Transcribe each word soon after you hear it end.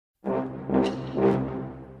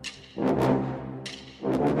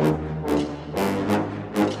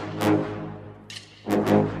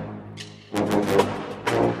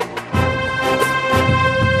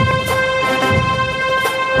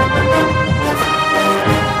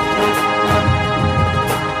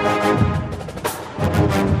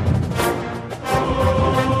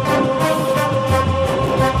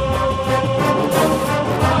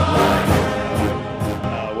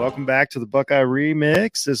back to the Buckeye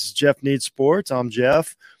Remix. This is Jeff Needs Sports. I'm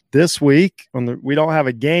Jeff. This week, we don't have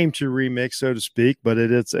a game to remix, so to speak, but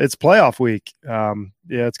it's playoff week.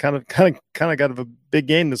 It's kind of got a big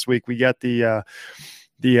game this week. We got the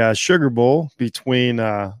Sugar Bowl between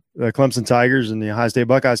the Clemson Tigers and the Ohio State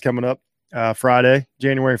Buckeyes coming up Friday,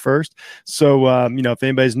 January 1st. So, if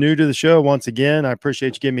anybody's new to the show, once again, I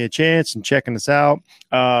appreciate you giving me a chance and checking us out.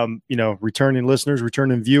 Returning listeners,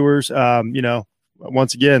 returning viewers,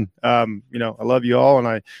 once again, I love you all, and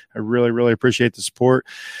I really, really appreciate the support.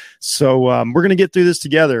 So we're going to get through this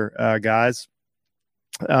together, guys.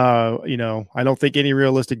 I don't think any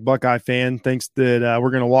realistic Buckeye fan thinks that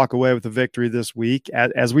we're going to walk away with a victory this week,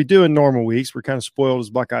 as we do in normal weeks. We're kind of spoiled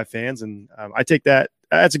as Buckeye fans, and I take that.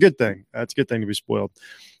 That's a good thing. That's a good thing to be spoiled.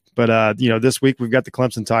 But, this week we've got the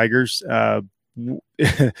Clemson Tigers.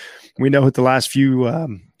 We know what the last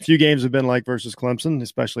few games have been like versus Clemson,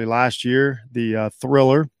 especially last year, the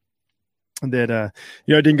thriller that it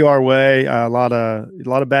didn't go our way. A lot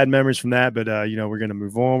of bad memories from that, but we're going to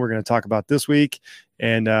move on. We're going to talk about this week,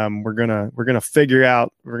 and we're gonna figure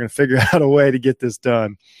out a way to get this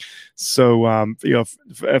done. So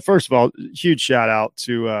first of all, huge shout out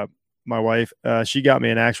to my wife. She got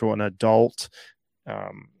me an adult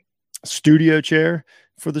studio chair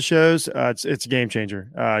for the shows. It's a game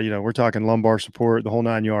changer. We're talking lumbar support, the whole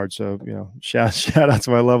 9 yards. So, shout out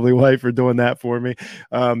to my lovely wife for doing that for me.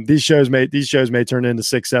 These shows may turn into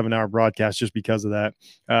 6-7 hour broadcasts just because of that.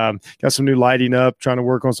 Got some new lighting up, trying to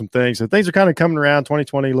work on some things. So things are kind of coming around.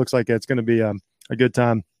 2020 looks like it's going to be a good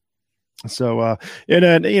time. So,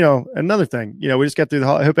 another thing, we just got through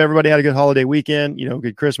I hope everybody had a good holiday weekend,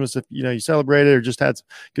 good Christmas. If, you celebrated or just had a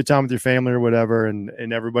good time with your family or whatever,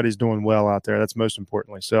 and everybody's doing well out there. That's most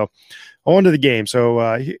importantly. So on to the game.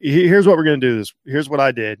 So, here's what we're going to do here's what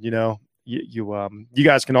I did. You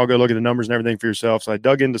guys can all go look at the numbers and everything for yourself. So I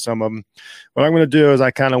dug into some of them. What I'm going to do is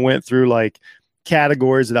I kind of went through like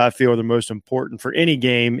categories that I feel are the most important for any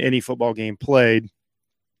game, any football game played.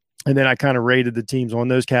 And then I kind of rated the teams on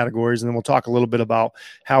those categories, and then we'll talk a little bit about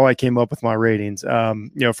how I came up with my ratings.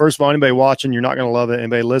 First of all, anybody watching, you're not going to love it.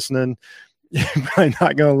 Anybody listening, you're probably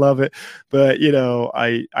not going to love it. But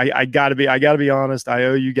I gotta be honest. I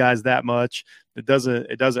owe you guys that much. It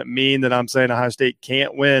doesn't mean that I'm saying Ohio State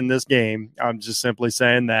can't win this game. I'm just simply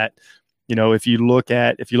saying that, if you look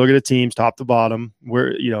at the teams top to bottom,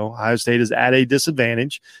 Ohio State is at a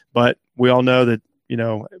disadvantage. But we all know that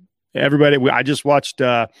everybody. I just watched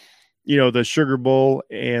the Sugar Bowl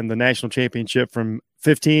and the national championship from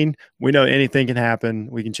 2015. We know anything can happen.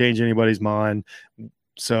 We can change anybody's mind.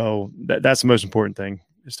 So that's the most important thing,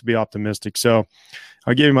 is to be optimistic. So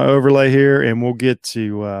I'll give you my overlay here, and we'll get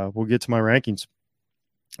to my ratings.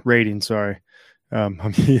 Sorry. I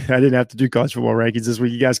didn't have to do college football rankings this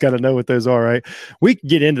week. You guys got to know what those are, right? We can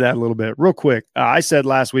get into that a little bit real quick. I said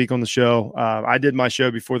last week on the show, I did my show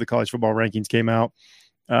before the college football rankings came out.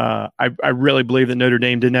 I really believe that Notre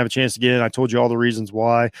Dame didn't have a chance to get in. I told you all the reasons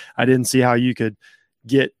why. I didn't see how you could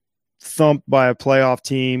get thumped by a playoff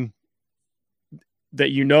team that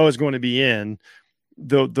is going to be in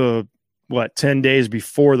the 10 days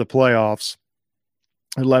before the playoffs,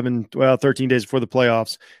 13 days before the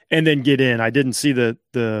playoffs, and then get in. I didn't see the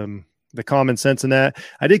common sense in that.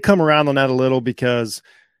 I did come around on that a little because,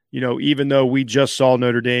 even though we just saw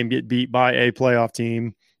Notre Dame get beat by a playoff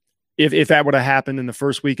team, if that would have happened in the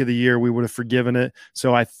first week of the year, we would have forgiven it.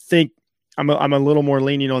 So I think I'm a little more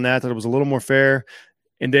lenient on that it was a little more fair.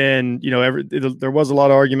 And then, there was a lot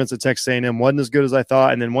of arguments that Texas A&M wasn't as good as I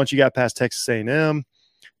thought. And then once you got past Texas A&M,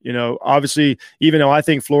 obviously, even though I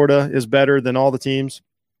think Florida is better than all the teams,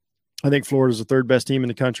 I think Florida is the third best team in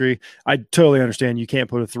the country. I totally understand you can't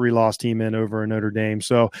put a 3-loss team in over a Notre Dame.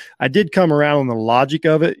 So I did come around on the logic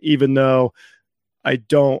of it, even though I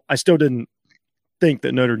still didn't think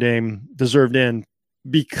that Notre Dame deserved in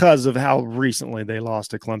because of how recently they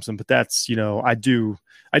lost to Clemson. But that's, I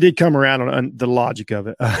did come around on the logic of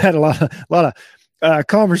it. I had a lot of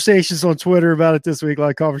conversations on Twitter about it this week, a lot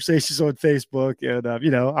of conversations on Facebook, and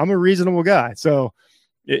I'm a reasonable guy, so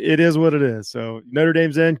it is what it is. So Notre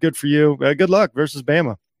Dame's in, good for you. Good luck versus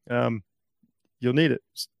Bama. You'll need it.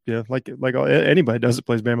 Like anybody does that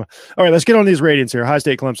plays Bama. All right, let's get on these ratings here. Ohio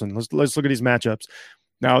State, Clemson. Let's look at these matchups.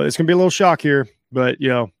 Now it's gonna be a little shock here, but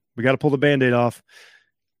we got to pull the Band-Aid off.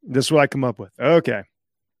 This is what I come up with. Okay.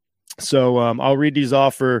 So I'll read these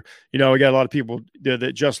off for, we got a lot of people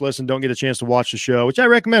that just listen, don't get a chance to watch the show, which I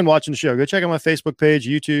recommend watching the show. Go check out my Facebook page,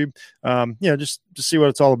 YouTube. Just see what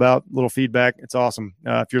it's all about. Little feedback. It's awesome.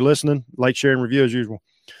 If you're listening, like, share, and review as usual.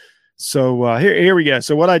 So here we go.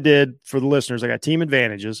 So what I did for the listeners, I got team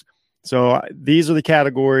advantages. So these are the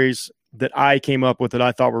categories that I came up with that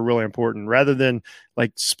I thought were really important. Rather than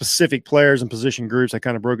like specific players and position groups, I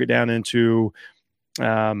kind of broke it down into,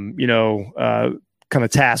 kind of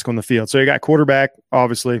task on the field. So you got quarterback,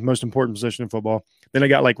 obviously, most important position in football. Then I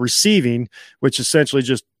got like receiving, which essentially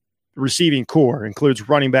just receiving core, includes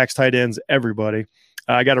running backs, tight ends, everybody.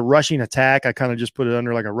 I got a rushing attack. I kind of just put it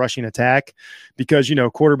under like a rushing attack because,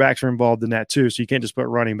 quarterbacks are involved in that too. So you can't just put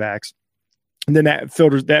running backs. And then that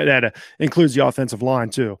filters that includes the offensive line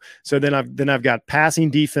too. So then I've got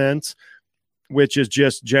passing defense, which is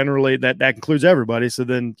just generally that includes everybody. So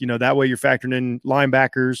then, that way you're factoring in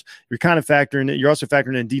linebackers. You're also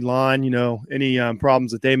factoring in D-line, any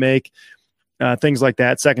problems that they make, things like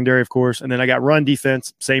that, secondary, of course. And then I got run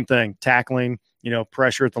defense, same thing, tackling,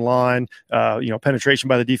 pressure at the line, penetration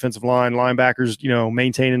by the defensive line, linebackers,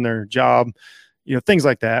 maintaining their job, things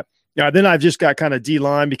like that. Then I've just got kind of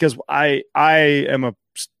D-line because I am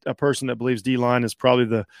a person that believes D-line is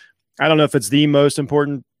probably I don't know if it's the most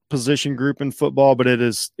important position group in football, but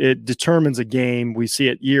it determines a game. We see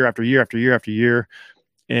it year after year after year after year.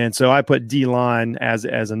 And so I put D-line as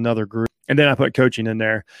another group. And then I put coaching in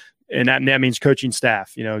there. And that means coaching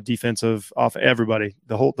staff, defensive, off everybody,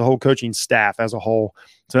 the whole coaching staff as a whole.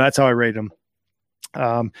 So that's how I rate them.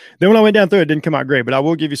 Then when I went down through it, didn't come out great, but I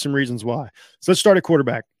will give you some reasons why. So let's start at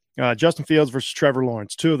quarterback. Justin Fields versus Trevor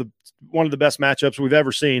Lawrence, one of the best matchups we've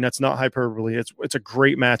ever seen. That's not hyperbole. It's a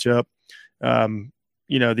great matchup.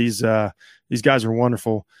 These guys are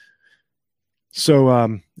wonderful. So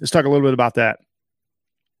let's talk a little bit about that.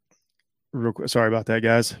 Real quick. Sorry about that,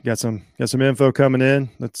 guys. Got some info coming in.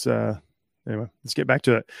 Let's get back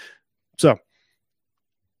to it. So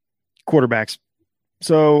quarterbacks.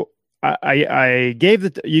 So I gave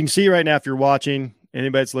you can see right now if you're watching,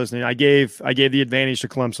 anybody that's listening, I gave the advantage to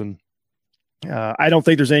Clemson. I don't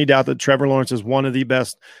think there's any doubt that Trevor Lawrence is one of the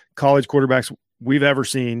best college quarterbacks we've ever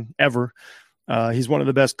seen, ever. He's one of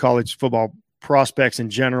the best college football prospects in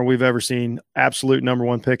general we've ever seen. Absolute number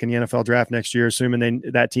one pick in the NFL draft next year, assuming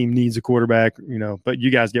that team needs a quarterback, but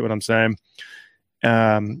you guys get what I'm saying.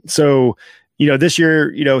 So, this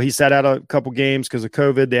year, he sat out a couple games because of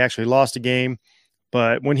COVID. They actually lost a game.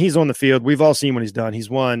 But when he's on the field, we've all seen what he's done. He's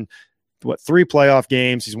won, 3 playoff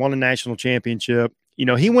games. He's won a national championship.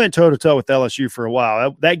 He went toe-to-toe with LSU for a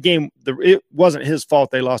while. That game, it wasn't his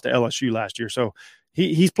fault they lost to LSU last year. So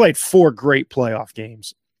he's played 4 great playoff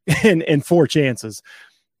games and 4 chances.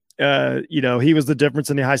 He was the difference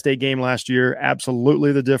in the High State game last year.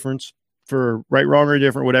 Absolutely the difference. For right, wrong, or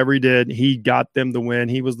different, whatever he did, he got them the win.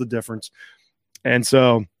 He was the difference. And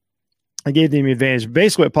so I gave them the advantage.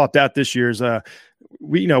 Basically, what popped out this year is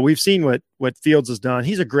we've seen what Fields has done.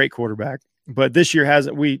 He's a great quarterback, but this year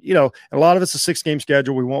hasn't. A lot of it's a 6-game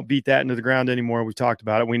schedule. We won't beat that into the ground anymore. We talked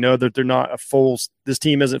about it. We know that they're not this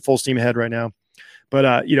team isn't full steam ahead right now.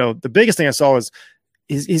 But the biggest thing I saw is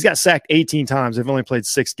he's got sacked 18 times. They've only played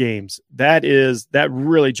 6 games. That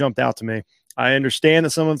really jumped out to me. I understand that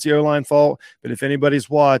some of it's the O-line fault, but if anybody's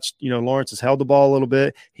watched, Lawrence has held the ball a little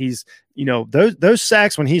bit. He's, those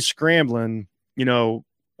sacks when he's scrambling,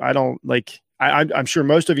 I don't like. I'm sure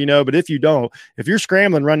most of you know, but if you don't, if you're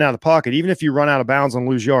scrambling, running out of the pocket, even if you run out of bounds and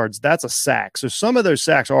lose yards, that's a sack. So some of those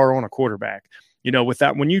sacks are on a quarterback. With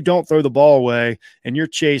that, when you don't throw the ball away and you're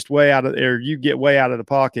chased way out of there, you get way out of the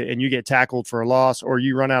pocket and you get tackled for a loss or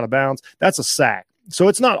you run out of bounds, that's a sack. So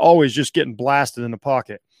it's not always just getting blasted in the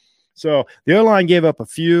pocket. So the O-line gave up a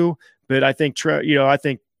few, but I think Fields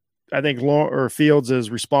is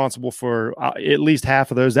responsible for at least half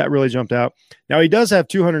of those. That really jumped out. Now he does have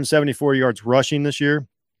 274 yards rushing this year,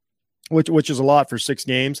 which is a lot for 6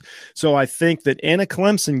 games. So I think that in a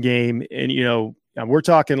Clemson game, and we're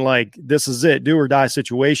talking like this is it, do or die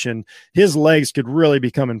situation, his legs could really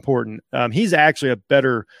become important. He's actually a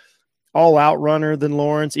better all-out runner than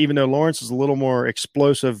Lawrence, even though Lawrence is a little more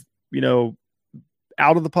explosive,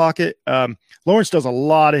 out of the pocket. Lawrence does a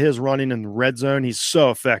lot of his running in the red zone. He's so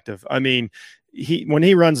effective. I mean, when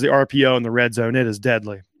he runs the RPO in the red zone, it is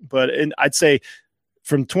deadly. But I'd say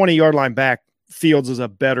from 20-yard line back, Fields is a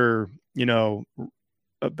better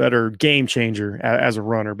game changer as a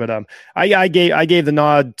runner. But I gave the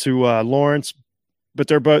nod to Lawrence, but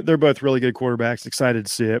they're both really good quarterbacks. Excited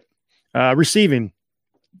to see it. Receiving.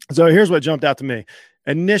 So here's what jumped out to me.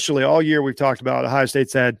 Initially, all year we've talked about Ohio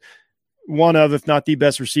State's had one of, if not the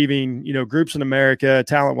best receiving, groups in America,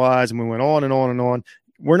 talent-wise, and we went on and on and on.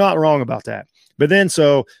 We're not wrong about that. But then,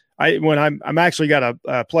 I'm actually got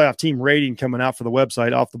a playoff team rating coming out for the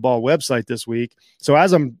website, Off the Ball website this week. So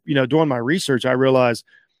as I'm, doing my research, I realized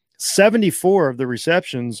 74 of the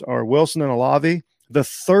receptions are Wilson and Olave. The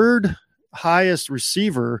third highest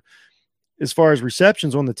receiver as far as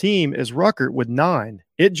receptions on the team is Ruckert with 9.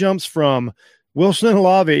 It jumps from Wilson and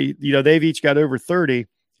Olave, they've each got over 30. It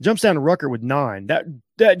jumps down to Ruckert with 9.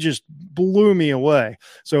 That just blew me away.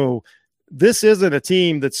 So this isn't a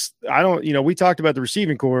team that's, we talked about the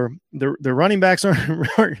receiving core. The running backs aren't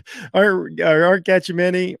catching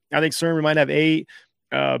many. I think Sermon might have 8.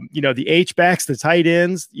 The H-backs, the tight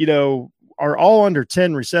ends, are all under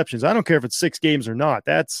 10 receptions. I don't care if it's 6 games or not.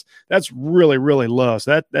 That's really, really low.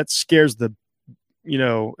 So that scares that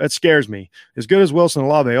scares me. As good as Wilson and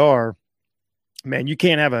Olave are, man, you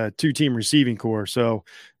can't have a 2-team receiving core. So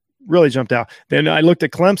really jumped out. Then I looked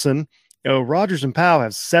at Clemson. Rodgers and Powell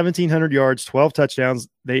have 1,700 yards, 12 touchdowns.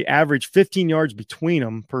 They average 15 yards between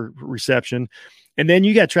them per reception. And then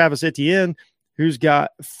you got Travis Etienne, who's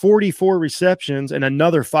got 44 receptions and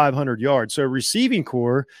another 500 yards. So receiving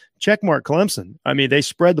core, checkmark Clemson. I mean, they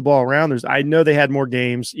spread the ball around. I know they had more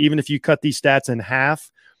games. Even if you cut these stats in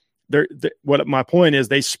half, what my point is,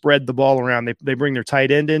 they spread the ball around. They bring their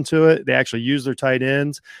tight end into it. They actually use their tight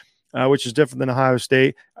ends, which is different than Ohio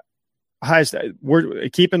State.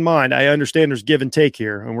 Keep in mind, I understand there's give and take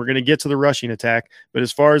here, and we're going to get to the rushing attack. But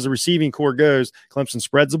as far as the receiving core goes, Clemson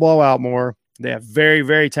spreads the ball out more. They have very,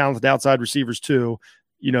 very talented outside receivers too.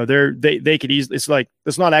 They could easily.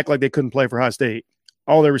 Let's not act like they couldn't play for Ohio State.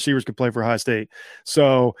 All their receivers could play for Ohio State.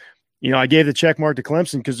 So, I gave the check mark to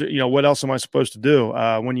Clemson because what else am I supposed to do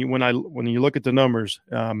when you look at the numbers?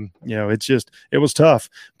 It was tough.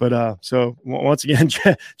 But so once again,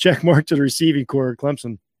 check mark to the receiving core of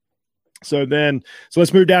Clemson. So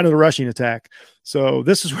let's move down to the rushing attack. So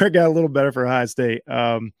this is where it got a little better for Ohio State.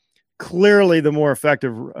 Clearly the more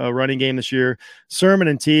effective running game this year. Sermon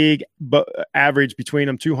and Teague average between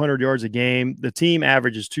them 200 yards a game. The team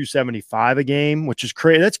averages 275 a game, which is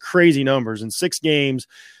crazy. That's crazy numbers. In 6 games,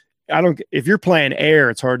 if you're playing air,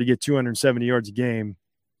 it's hard to get 270 yards a game.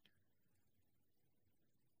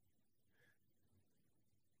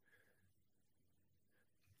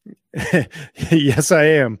 Yes, I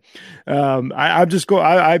am.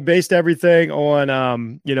 I based everything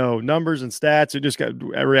on, numbers and stats. I just got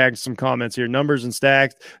react to some comments here, numbers and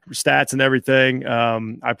stats and everything.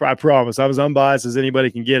 I promise I was unbiased as anybody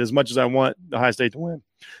can get, as much as I want Ohio State to win.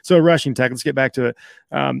 So rushing tech, let's get back to it.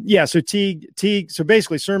 So Teague, so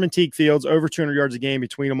basically Sermon, Teague, Fields, over 200 yards a game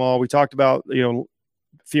between them all. We talked about,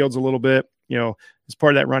 Fields a little bit, as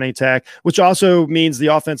part of that running attack, which also means the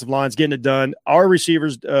offensive line's getting it done. Our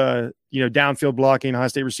receivers, downfield blocking, Ohio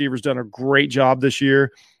State receivers done a great job this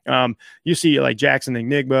year. You see like Jackson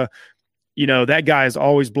Enigma, that guy is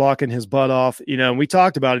always blocking his butt off. And we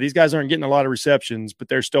talked about it. These guys aren't getting a lot of receptions, but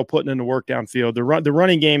they're still putting in the work downfield. The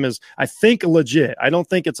running game is, I think, legit. I don't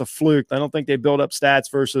think it's a fluke. I don't think they build up stats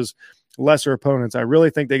versus lesser opponents. I really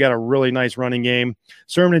think they got a really nice running game.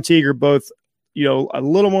 Sermon and Teague are both, a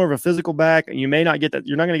little more of a physical back, and you may not get that.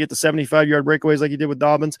 You're not going to get the 75-yard breakaways like you did with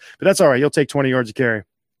Dobbins, but that's all right. You'll take 20 yards to carry.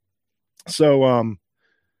 So,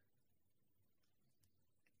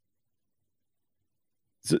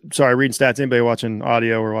 sorry, reading stats. Anybody watching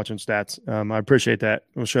audio or watching stats? I appreciate that.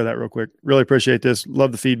 We'll show that real quick. Really appreciate this.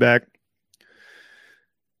 Love the feedback.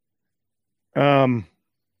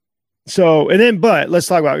 But let's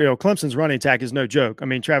talk about, Clemson's running attack is no joke. I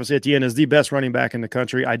mean, Travis Etienne is the best running back in the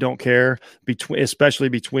country. I don't care, especially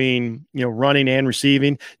between, running and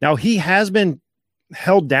receiving. Now, he has been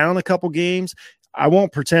held down a couple games. I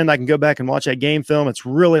won't pretend I can go back and watch that game film. It's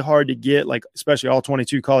really hard to get, especially all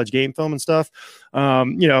 22 college game film and stuff.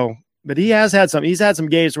 But he's had some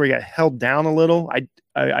games where he got held down a little.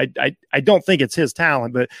 I don't think it's his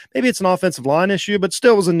talent, but maybe it's an offensive line issue, but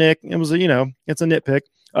still was a nick. It was it's a nitpick.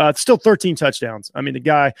 It's still 13 touchdowns. I mean, the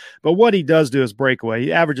guy, but what he does do is breakaway.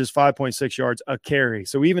 He averages 5.6 yards a carry.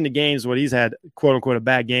 So even the games what he's had, quote unquote, a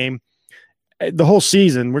bad game, the whole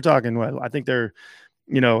season, we're talking, I think they're,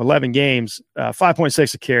 11 games,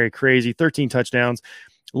 5.6 a carry, crazy, 13 touchdowns.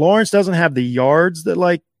 Lawrence doesn't have the yards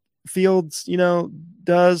that Fields,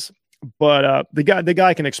 does. But the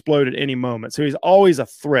guy can explode at any moment. So he's always a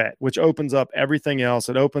threat, which opens up everything else.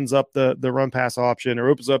 It opens up the run pass option, or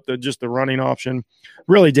opens up just the running option.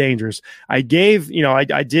 Really dangerous. I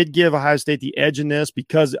did give Ohio State the edge in this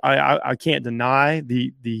because I can't deny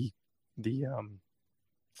the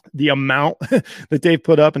amount that they've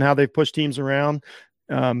put up and how they've pushed teams around.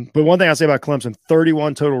 But one thing I'll say about Clemson,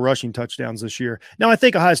 31 total rushing touchdowns this year. Now, I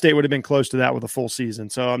think Ohio State would have been close to that with a full season.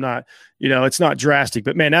 So I'm not, it's not drastic,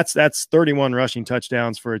 but man, that's 31 rushing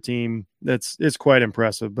touchdowns for a team. It's quite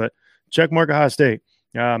impressive, but check mark Ohio State.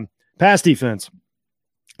 Pass defense.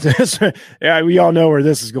 Yeah, we all know where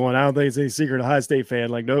this is going. I don't think it's any secret Ohio State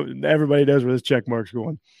fan. No, everybody knows where this check mark's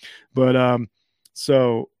going. But,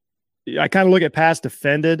 I kind of look at pass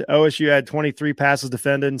defended. OSU had 23 passes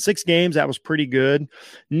defended in 6 games. That was pretty good.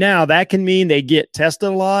 Now that can mean they get tested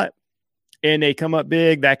a lot and they come up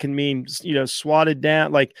big. That can mean, swatted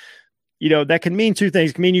down. Like, that can mean 2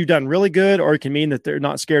 things. It can mean you've done really good, or it can mean that they're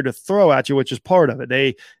not scared to throw at you, which is part of it.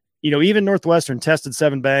 They, even Northwestern tested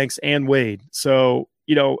Sevyn Banks and Wade. So,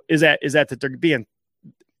 is that they're being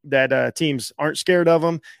that teams aren't scared of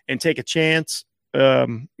them and take a chance?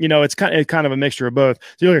 It's kind of a mixture of both.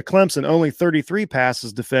 So you look at Clemson, only 33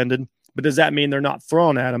 passes defended, but does that mean they're not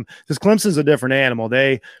throwing at them? Because Clemson's a different animal.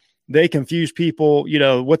 They confuse people.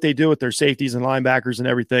 What they do with their safeties and linebackers and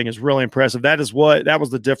everything is really impressive. That was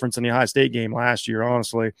the difference in the Ohio State game last year,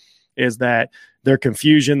 honestly, is that their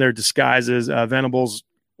confusion, their disguises. Venables,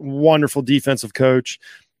 wonderful defensive coach.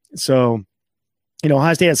 So,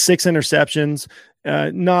 Ohio State has 6 interceptions.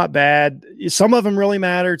 Not bad. Some of them really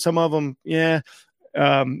mattered. Some of them, yeah.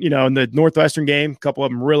 In the Northwestern game, a couple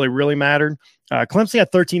of them really, really mattered. Clemson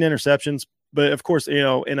had 13 interceptions, but of course,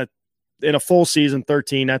 in a full season,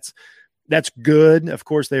 13, that's good. Of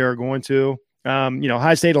course, they are going to.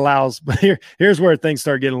 Ohio State allows, but here's where things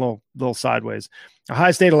start getting a little sideways.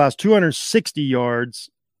 Ohio State allows 260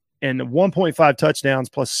 yards and 1.5 touchdowns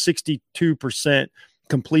plus 62%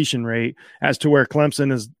 completion rate, as to where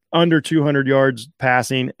Clemson is under 200 yards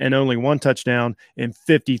passing and only 1 touchdown and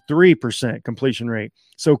 53% completion rate.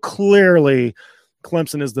 So clearly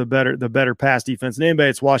Clemson is the better pass defense. And anybody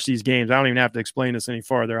that's watched these games, I don't even have to explain this any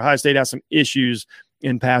farther. Ohio State has some issues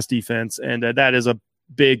in pass defense, and that is a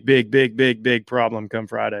big problem come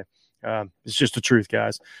Friday. It's just the truth,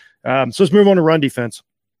 guys. So let's move on to run defense.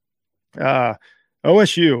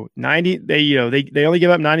 OSU 90. They only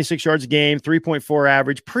give up 96 yards a game, 3.4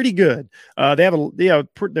 average, pretty good.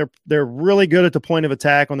 They're really good at the point of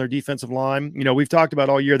attack on their defensive line. We've talked about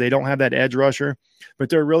all year they don't have that edge rusher,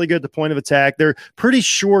 but they're really good at the point of attack. They're pretty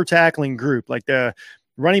sure tackling group. Like the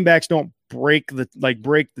running backs don't break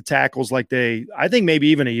the tackles like I think maybe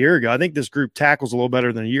even a year ago. I think this group tackles a little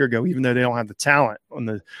better than a year ago, even though they don't have the talent on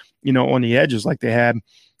the edges like they had.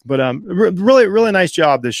 But really, really nice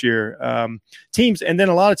job this year. Teams, and then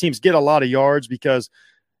a lot of teams get a lot of yards because,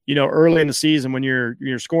 early in the season when you're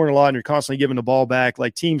scoring a lot and you're constantly giving the ball back,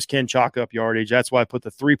 like teams can chalk up yardage. That's why I put the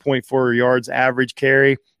 3.4 yards average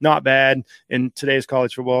carry. Not bad in today's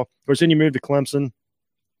college football. Of course, then you move to Clemson.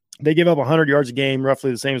 They give up 100 yards a game, roughly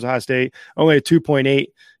the same as Ohio State, only a 2.8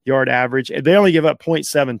 yard average. They only give up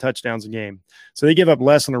 0.7 touchdowns a game. So they give up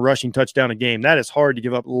less than a rushing touchdown a game. That is hard to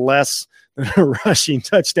give up less than a rushing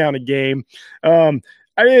touchdown a game.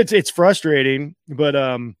 It's frustrating, but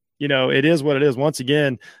it is what it is once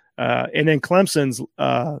again. And then Clemson's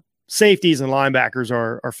safeties and linebackers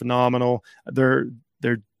are phenomenal. They're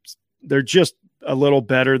just a little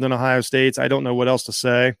better than Ohio State's. I don't know what else to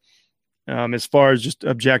say. As far as just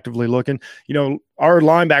objectively looking, our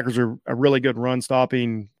linebackers are a really good run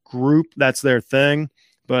stopping group. That's their thing.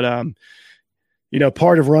 But,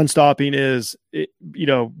 part of run stopping is,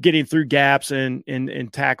 getting through gaps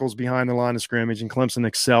and tackles behind the line of scrimmage, and Clemson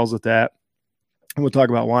excels at that. And we'll talk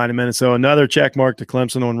about why in a minute. So another check mark to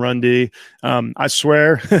Clemson on run D. I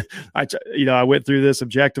swear, I went through this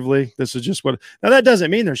objectively. This is just now that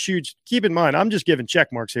doesn't mean there's huge. Keep in mind, I'm just giving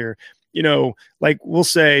check marks here. Like we'll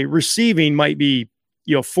say receiving might be,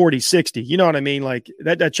 40, 60, you know what I mean? Like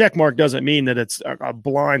that check mark doesn't mean that it's a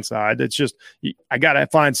blind side. It's just, I got to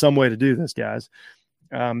find some way to do this, guys.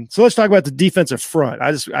 So let's talk about the defensive front.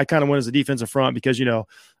 I kind of went as a defensive front because,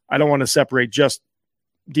 I don't want to separate just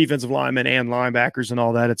defensive linemen and linebackers and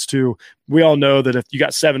all that. We all know that if you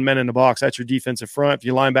got 7 men in the box, that's your defensive front. If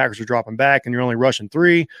your linebackers are dropping back and you're only rushing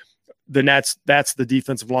 3, then that's the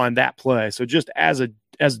defensive line that play. So just as a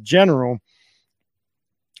general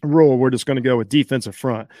rule, we're just going to go with defensive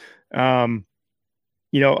front. Ohio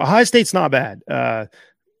State's not bad.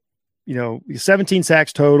 17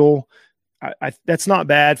 sacks total. That's not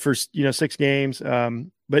bad for 6 games.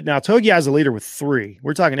 But now Togi has a leader with 3.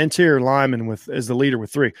 We're talking interior lineman as the leader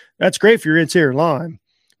with 3. That's great for your interior line,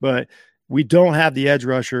 but we don't have the edge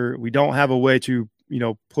rusher. We don't have a way to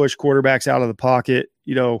push quarterbacks out of the pocket.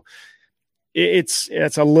 It's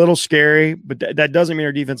a little scary, but that doesn't mean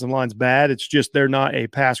our defensive line's bad. It's just they're not a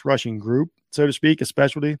pass rushing group, so to speak, a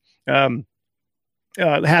specialty.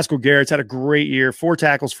 Haskell Garrett's had a great year, 4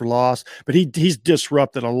 tackles for loss, but he's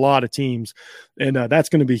disrupted a lot of teams, and that's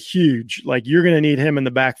going to be huge. Like you're going to need him in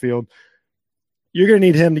the backfield. You're going to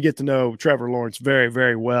need him to get to know Trevor Lawrence very,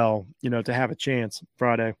 very well, to have a chance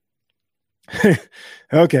Friday.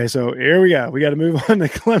 Okay, so here we go. We got to move on to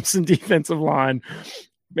Clemson defensive line.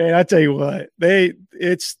 Man, I tell you what, they've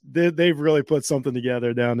really put something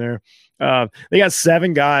together down there. They got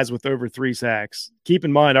 7 guys with over 3 sacks. Keep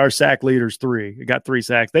in mind, our sack leader's 3. They got 3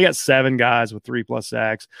 sacks. They got 7 guys with 3+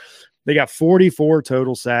 sacks. They got 44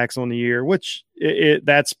 total sacks on the year, which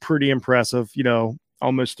that's pretty impressive. You know,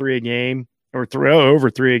 almost 3 a game, or over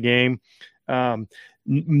 3 a game.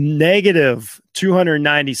 Negative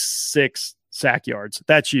 296 sack yards.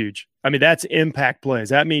 That's huge. I mean, that's impact plays.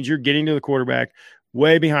 That means you're getting to the quarterback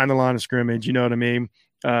way behind the line of scrimmage. You know what I mean?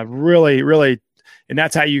 Really, really. And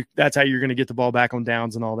that's how you're going to get the ball back on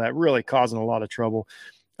downs and all that, really causing a lot of trouble.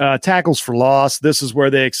 Tackles for loss. This is where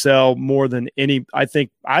they excel more than any. I think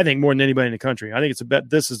more than anybody in the country. I think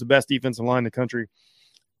this is the best defensive line in the country.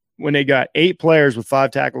 When they got 8 players with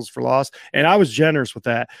 5 tackles for loss, and I was generous with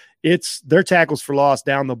that. It's their tackles for loss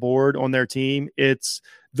down the board on their team. It's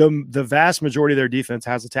the vast majority of their defense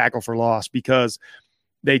has a tackle for loss because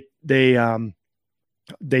they do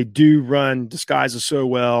run disguises so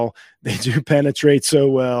well. They do penetrate so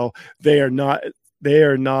well. Venables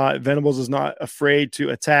is not afraid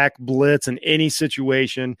to attack, blitz in any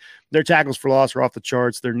situation. Their tackles for loss are off the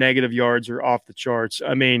charts. Their negative yards are off the charts.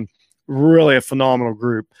 I mean, really a phenomenal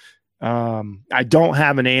group. I don't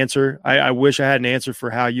have an answer. I wish I had an answer for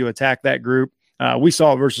how you attack that group. We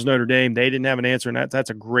saw it versus Notre Dame. They didn't have an answer, and that's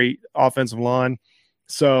a great offensive line.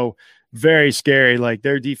 So very scary. Like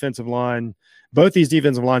their defensive line, both these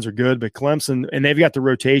defensive lines are good, but Clemson, and they've got the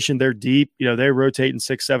rotation. They're deep. You know, they're rotating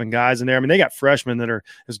 6-7 guys in there. I mean, they got freshmen that are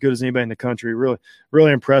as good as anybody in the country. Really,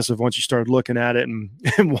 really impressive once you start looking at it and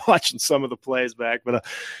watching some of the plays back. But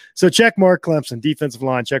so check mark Clemson, defensive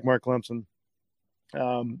line, check mark Clemson.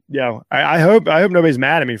 I hope nobody's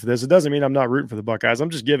mad at me for this. It doesn't mean I'm not rooting for the Buckeyes. I'm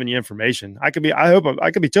just giving you information. I could be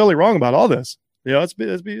totally wrong about all this. You know, let's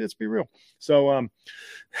be real. So,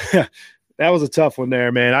 that was a tough one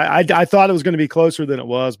there, man. I thought it was going to be closer than it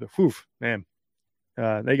was, but whew, man,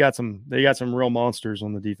 they got some real monsters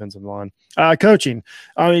on the defensive line. Coaching.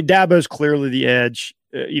 I mean, Dabo's clearly the edge.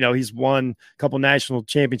 He's won a couple national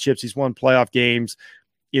championships. He's won playoff games.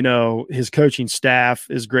 You know, his coaching staff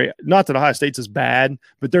is great. Not that Ohio State's is bad,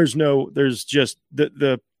 but there's just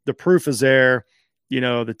the proof is there. You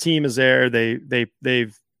know, the team is there.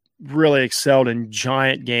 They've really excelled in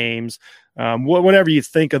giant games. Whatever you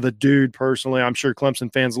think of the dude personally, I'm sure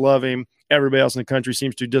Clemson fans love him. Everybody else in the country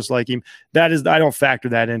seems to dislike him. I don't factor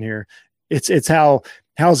that in here. It's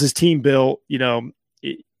how's his team built. You know,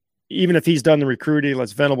 even if he's done the recruiting,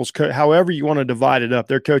 let's Venables however you want to divide it up.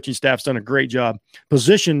 Their coaching staff's done a great job.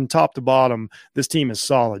 Position top to bottom, this team is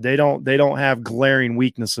solid. They don't have glaring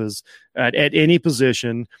weaknesses at any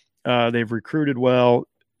position. They've recruited well.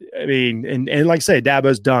 I mean, and like I say,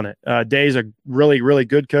 Dabo's done it. Day's a really, really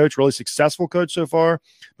good coach, really successful coach so far.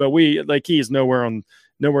 But he is nowhere on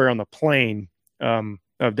the plane of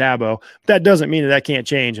Dabo. That doesn't mean that can't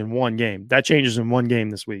change in one game. That changes in one game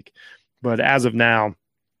this week. But as of now,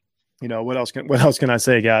 you know, what else can I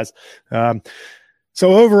say, guys? So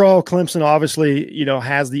overall, Clemson obviously, you know,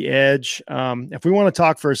 has the edge. If we want to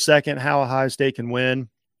talk for a second how Ohio State can win,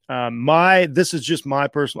 this is just my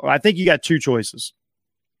personal. I think you got 2 choices.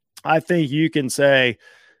 I think you can say,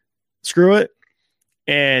 screw it,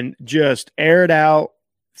 and just air it out,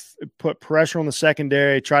 put pressure on the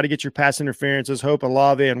secondary, try to get your pass interferences, hope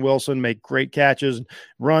Olave and Wilson make great catches,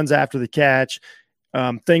 runs after the catch,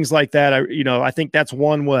 things like that. I think that's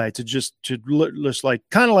one way to just like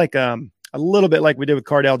kind of like a little bit like we did with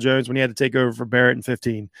Cardale Jones when he had to take over for Barrett in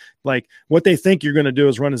 15. Like what they think you're going to do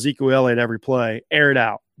is run Ezekiel Elliott every play, air it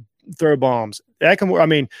out, throw bombs. That can, I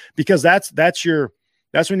mean, because that's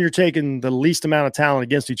when you're taking the least amount of talent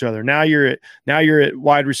against each other. Now you're at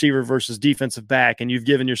wide receiver versus defensive back, and you've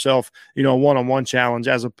given yourself, you know, a one-on-one challenge,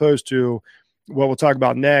 as opposed to what we'll talk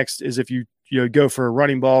about next is if you go for a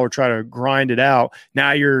running ball or try to grind it out.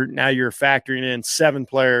 Now you're factoring in 7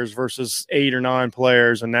 players versus 8 or 9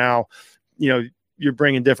 players, and now, you know, you're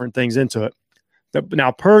bringing different things into it.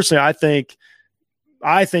 Now, personally, I think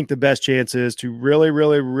the best chance is to really,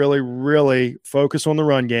 really, really, really focus on the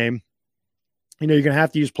run game. You know, you're going to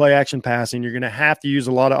have to use play action passing. You're going to have to use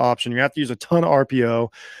a lot of option. You're going to have to use a ton of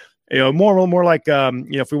RPO. You know, more like,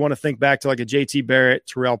 if we want to think back to like a JT Barrett,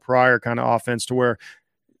 Terrell Pryor kind of offense, to where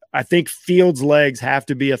I think Fields' legs have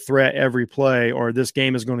to be a threat every play, or this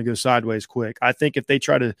game is going to go sideways quick. I think if they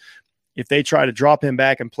try to drop him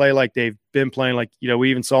back and play like they've been playing, like, you know, we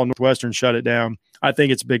even saw Northwestern shut it down, I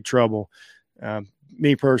think it's big trouble.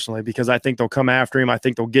 Me personally, because I think they'll come after him. I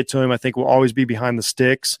think they'll get to him. I think we'll always be behind the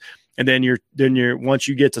sticks. And then you're once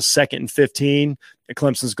you get to 2nd and 15,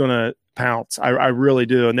 Clemson's going to pounce. I really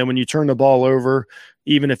do. And then when you turn the ball over,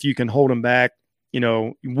 even if you can hold them back,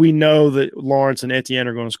 we know that Lawrence and Etienne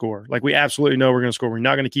are going to score. Like, we absolutely know we're going to score. We're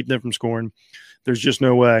not going to keep them from scoring. There's just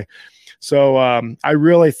no way. So I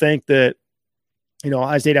really think that,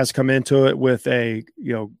 Ohio State has to come into it with a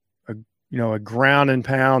ground and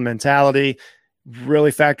pound mentality,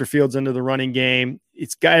 really factor Fields into the running game.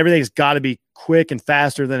 Everything's got to be quick and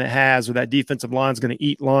faster than it has, or that defensive line's going to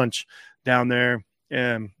eat lunch down there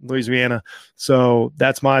in Louisiana. So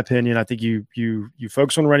that's my opinion. I think you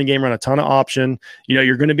focus on the running game, run a ton of option.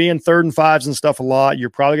 You're going to be in 3rd and 5s and stuff a lot. You're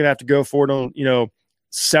probably going to have to go for it on,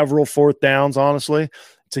 several 4th downs, honestly,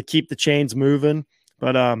 to keep the chains moving.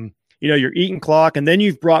 But, you're eating clock, and then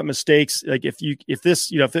you've brought mistakes. Like if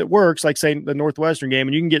it works, like say the Northwestern game,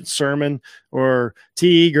 and you can get Sermon or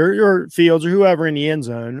Teague or Fields or whoever in the end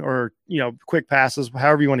zone, or, quick passes,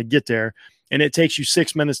 however you want to get there, and it takes you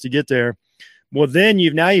 6 minutes to get there. Well, then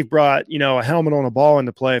you've brought, a helmet on a ball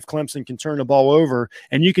into play. If Clemson can turn the ball over,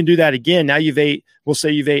 and you can do that again, now we'll say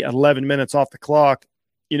you've ate 11 minutes off the clock,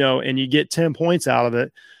 and you get 10 points out of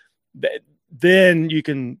it, then you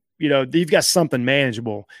can, you've got something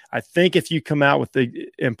manageable. I think if you come out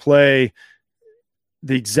and play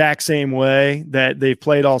the exact same way that they've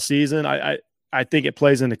played all season, I think it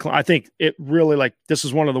plays into. I think it really, this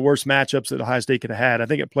is one of the worst matchups that Ohio State could have had. I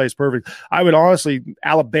think it plays perfect. I would honestly,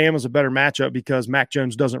 Alabama's a better matchup because Mac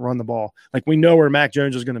Jones doesn't run the ball. Like, we know where Mac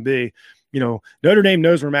Jones is going to be. Notre Dame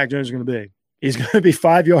knows where Mac Jones is going to be. He's going to be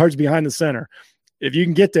 5 yards behind the center. If you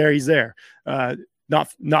can get there, he's there. Not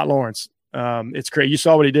Lawrence. It's crazy. You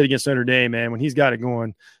saw what he did against Notre Dame, man. When he's got it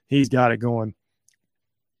going, he's got it going.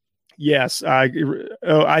 Yes, I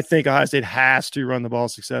think Ohio State has to run the ball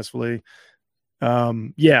successfully.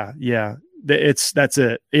 That's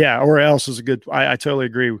it. Yeah, or else is a good. I totally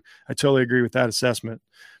agree. I totally agree with that assessment.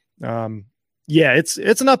 It's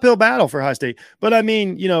an uphill battle for Ohio State, but I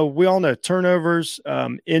mean, we all know turnovers,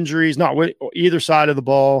 injuries, not either side of the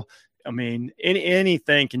ball. I mean,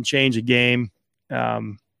 anything can change a game.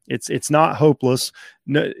 It's not hopeless.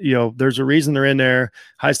 No, there's a reason they're in there.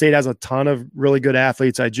 Ohio State has a ton of really good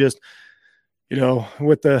athletes. I just,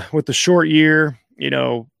 with the short year,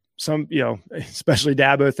 especially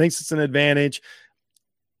Dabo thinks it's an advantage.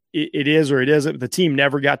 It is or it isn't. The team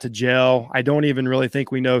never got to gel. I don't even really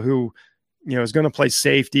think we know who, is going to play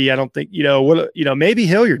safety. I don't think, maybe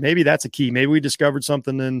Hilliard, maybe that's a key. Maybe we discovered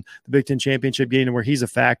something in the Big Ten championship game where he's a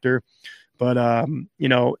factor. But,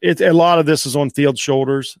 it's a lot of this is on Fields'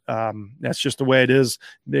 shoulders. That's just the way it is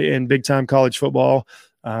in big-time college football.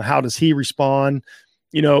 How does he respond?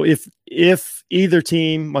 If either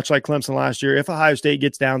team, much like Clemson last year, if Ohio State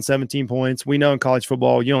gets down 17 points, we know in college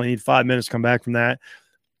football you only need 5 minutes to come back from that.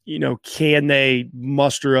 Can they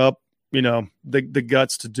muster up, the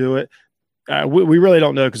guts to do it? We really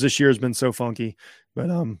don't know because this year has been so funky. But,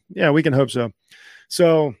 we can hope so.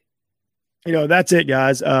 So, that's it,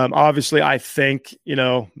 guys. Obviously, I think,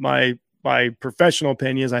 my professional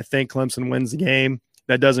opinion is I think Clemson wins the game.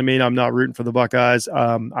 That doesn't mean I'm not rooting for the Buckeyes.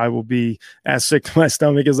 I will be as sick to my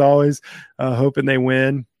stomach as always, hoping they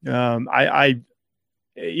win. I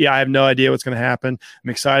have no idea what's going to happen. I'm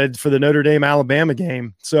excited for the Notre Dame-Alabama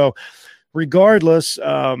game. So regardless,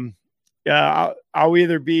 I'll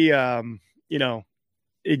either be,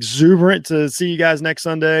 exuberant to see you guys next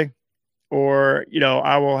Sunday, or,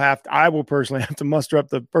 I will personally have to muster up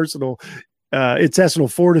the personal intestinal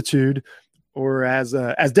fortitude, or as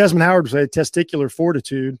Desmond Howard would say, testicular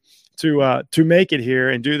fortitude to make it here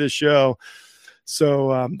and do this show.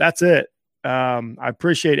 So that's it. I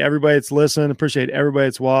appreciate everybody that's listened. Appreciate everybody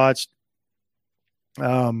that's watched.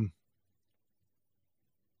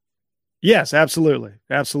 Yes, absolutely.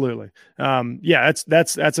 Absolutely.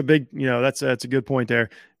 That's a big, that's a good point there.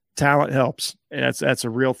 Talent helps, and that's a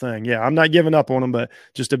real thing. Yeah, I'm not giving up on them, but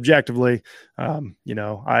just objectively, I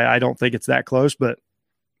don't think it's that close. But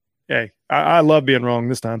hey, I love being wrong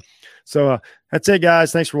this time. So that's it,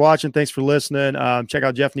 guys. Thanks for watching. Thanks for listening. Check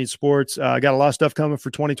out Jeff Needs Sports. I got a lot of stuff coming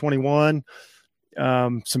for 2021.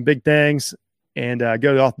 Some big things. And go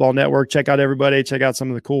to the Off Ball Network. Check out everybody. Check out some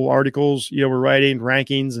of the cool articles we're writing,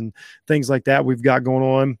 rankings, and things like that we've got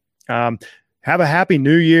going on. Have a happy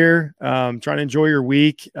new year. Try to enjoy your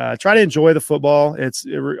week. Try to enjoy the football.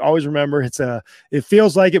 Always remember it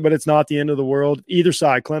feels like it, but it's not the end of the world. Either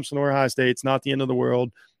side, Clemson or Ohio State, it's not the end of the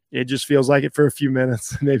world. It just feels like it for a few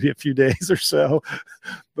minutes, maybe a few days or so.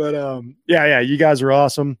 But you guys are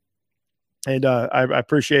awesome. And I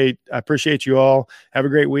appreciate you all. Have a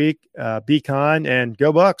great week. Be kind and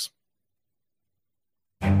go Bucks.